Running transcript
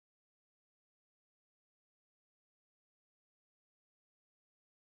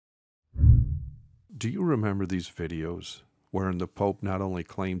Do you remember these videos wherein the Pope not only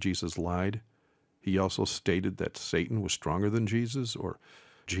claimed Jesus lied, he also stated that Satan was stronger than Jesus, or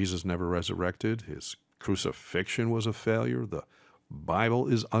Jesus never resurrected, his crucifixion was a failure, the Bible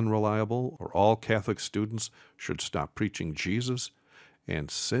is unreliable, or all Catholic students should stop preaching Jesus, and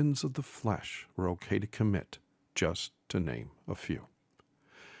sins of the flesh were okay to commit, just to name a few.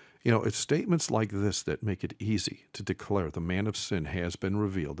 You know, it's statements like this that make it easy to declare the man of sin has been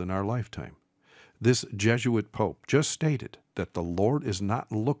revealed in our lifetime. This Jesuit Pope just stated that the Lord is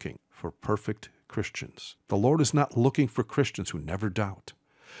not looking for perfect Christians. The Lord is not looking for Christians who never doubt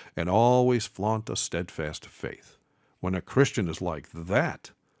and always flaunt a steadfast faith. When a Christian is like that,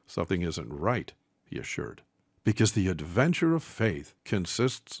 something isn't right, he assured, because the adventure of faith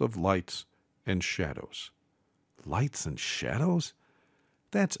consists of lights and shadows. Lights and shadows?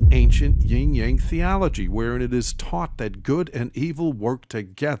 That's ancient yin-yang theology, wherein it is taught that good and evil work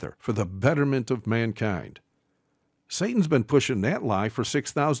together for the betterment of mankind. Satan's been pushing that lie for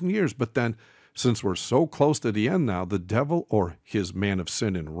 6,000 years, but then, since we're so close to the end now, the devil, or his man of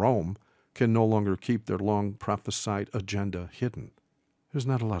sin in Rome, can no longer keep their long prophesied agenda hidden. There's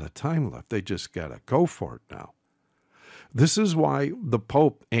not a lot of time left. They just gotta go for it now. This is why the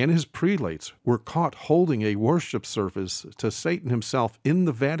Pope and his prelates were caught holding a worship service to Satan himself in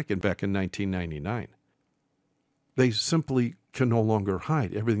the Vatican back in 1999. They simply can no longer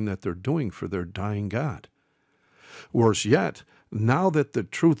hide everything that they're doing for their dying God. Worse yet, now that the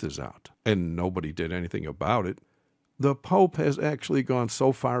truth is out, and nobody did anything about it, the Pope has actually gone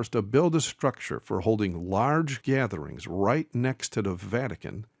so far as to build a structure for holding large gatherings right next to the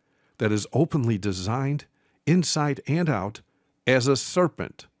Vatican that is openly designed, inside and out, as a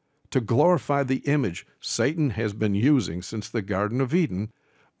serpent to glorify the image Satan has been using since the Garden of Eden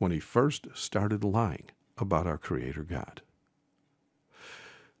when he first started lying about our Creator God.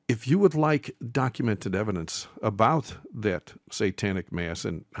 If you would like documented evidence about that satanic mass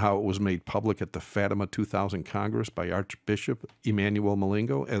and how it was made public at the Fatima 2000 Congress by Archbishop Emmanuel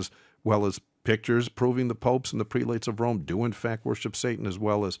Malingo, as well as pictures proving the popes and the prelates of Rome do in fact worship Satan, as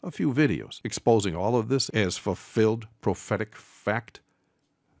well as a few videos exposing all of this as fulfilled prophetic fact,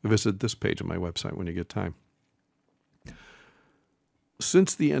 visit this page on my website when you get time.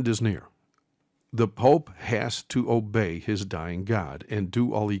 Since the end is near, the Pope has to obey his dying God and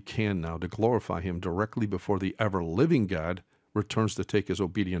do all he can now to glorify him directly before the ever-living God returns to take his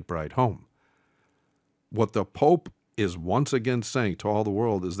obedient bride home. What the Pope is once again saying to all the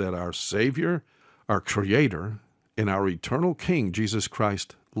world is that our Savior, our Creator, and our eternal King, Jesus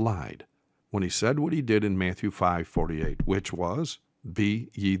Christ, lied when he said what he did in Matthew 5:48, which was, "Be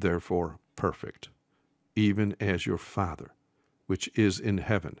ye therefore perfect, even as your Father, which is in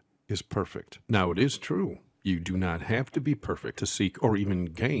heaven, is perfect." Now it is true, you do not have to be perfect to seek or even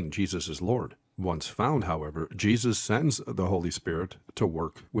gain Jesus as Lord. Once found, however, Jesus sends the Holy Spirit to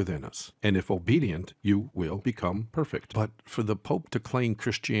work within us. And if obedient, you will become perfect. But for the Pope to claim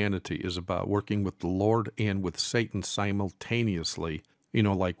Christianity is about working with the Lord and with Satan simultaneously, you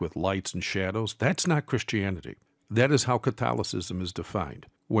know, like with lights and shadows, that's not Christianity. That is how Catholicism is defined,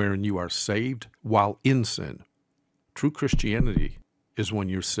 wherein you are saved while in sin. True Christianity is when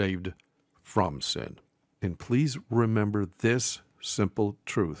you're saved from sin. And please remember this simple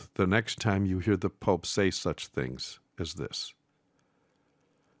truth the next time you hear the Pope say such things as this.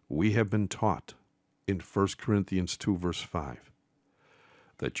 We have been taught in 1 Corinthians 2 verse 5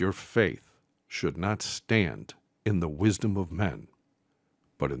 that your faith should not stand in the wisdom of men,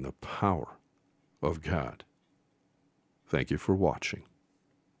 but in the power of God. Thank you for watching.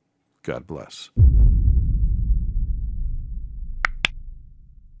 God bless.